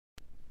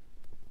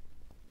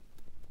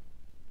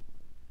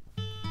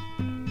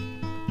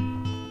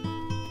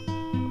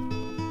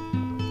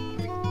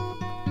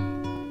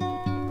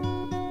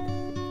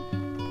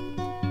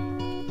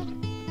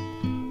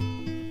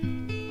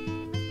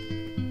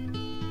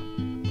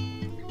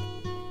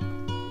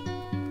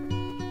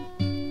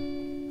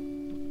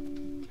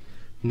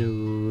No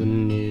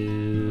one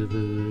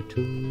ever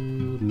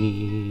told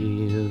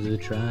me of the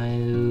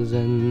trials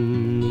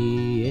and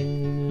the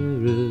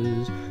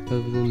errors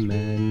of the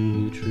man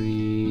who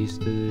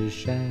traced the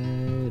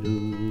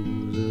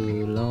shadows of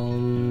a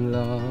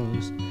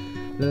long-lost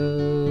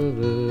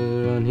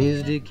lover on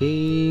his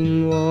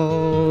decaying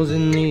walls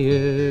in the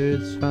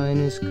earth's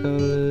finest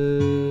colors,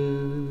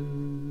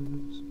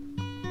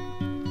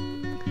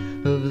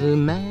 of the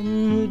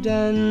man who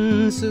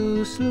danced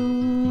so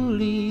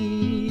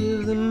slowly,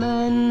 of the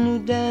man who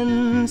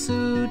danced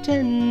so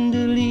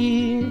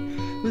tenderly,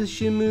 with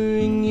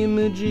shimmering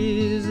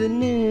images that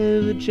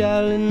never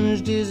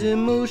challenged his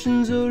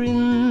emotions or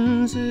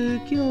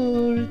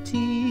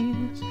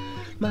insecurities.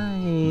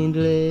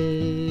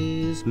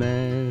 Mindless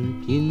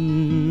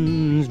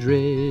mannequins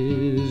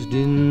dressed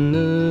in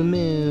the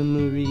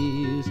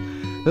memories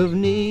of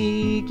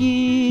naked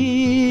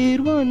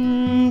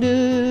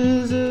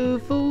wonders,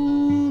 of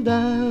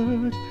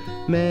fold-out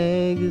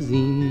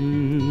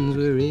magazines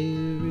where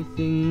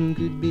everything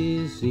could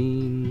be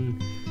seen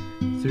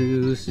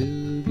through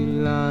silky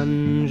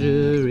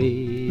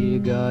lingerie.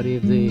 God,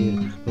 if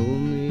they'd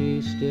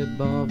only step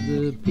off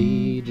the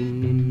page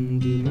and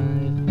into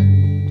my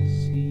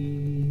fantasy.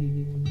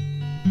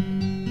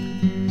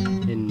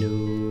 And no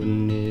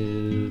one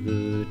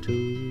ever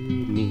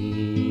told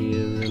me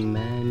of the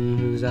man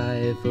whose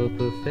eye for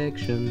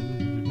perfection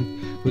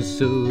was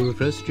so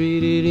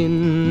frustrated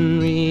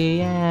in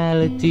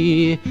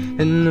reality,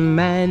 and the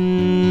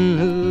man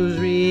whose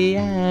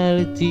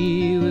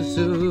reality was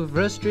so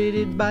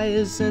frustrated by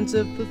his sense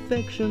of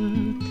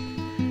perfection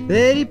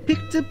that he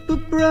picked up a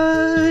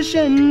brush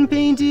and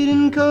painted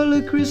in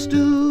color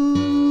crystals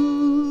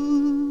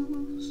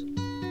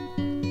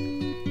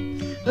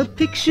a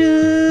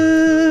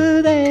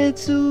picture that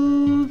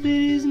so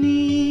fit his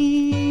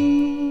needs.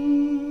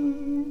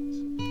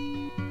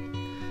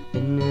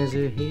 And as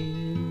her hair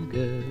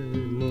got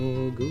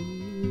more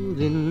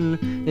golden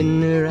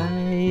and her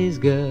eyes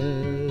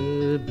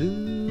got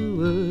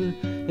bluer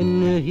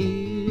and her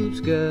hips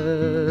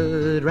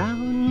got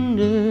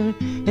rounder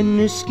and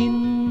her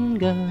skin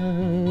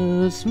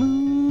got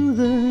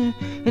smoother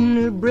and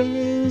her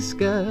breasts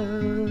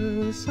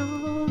got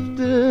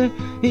softer,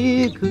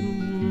 he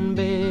couldn't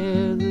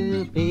bear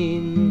the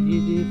pain that he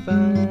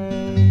defined.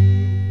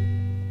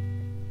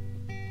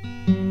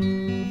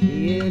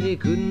 Yet he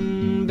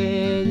couldn't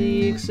bear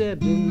the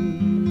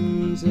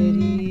acceptance that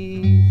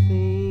he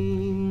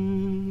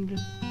feigned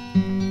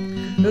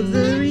of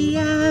the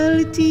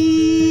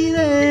reality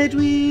that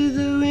with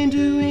the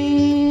winter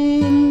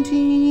wind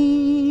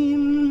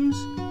teams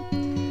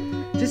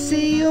to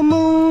say your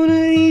Mona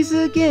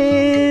Lisa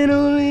can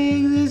only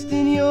exist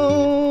in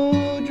your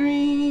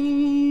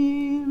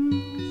dreams.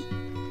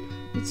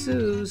 It's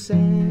so sad,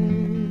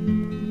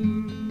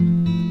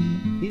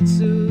 it's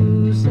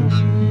so sad,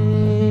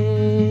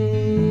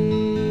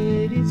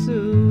 it's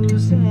so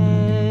sad.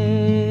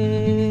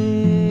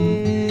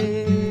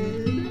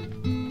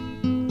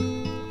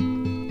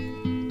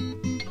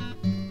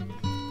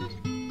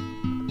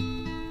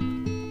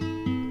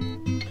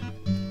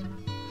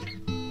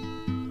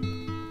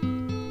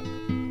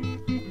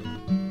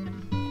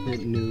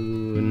 That no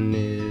one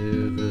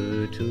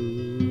ever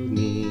told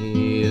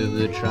me of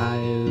the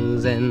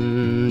trials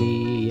and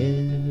the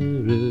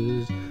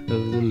errors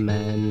of the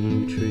man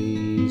who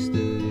traced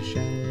the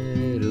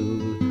shadow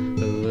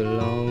of a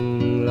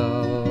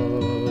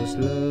long-lost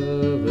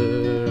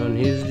lover on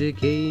his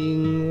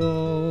decaying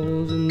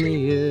walls in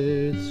the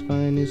earth's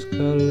finest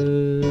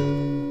colors,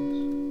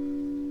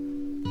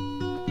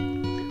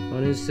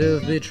 on his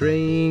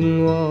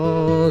self-betraying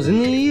walls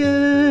in the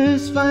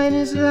earth's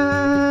finest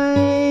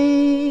light.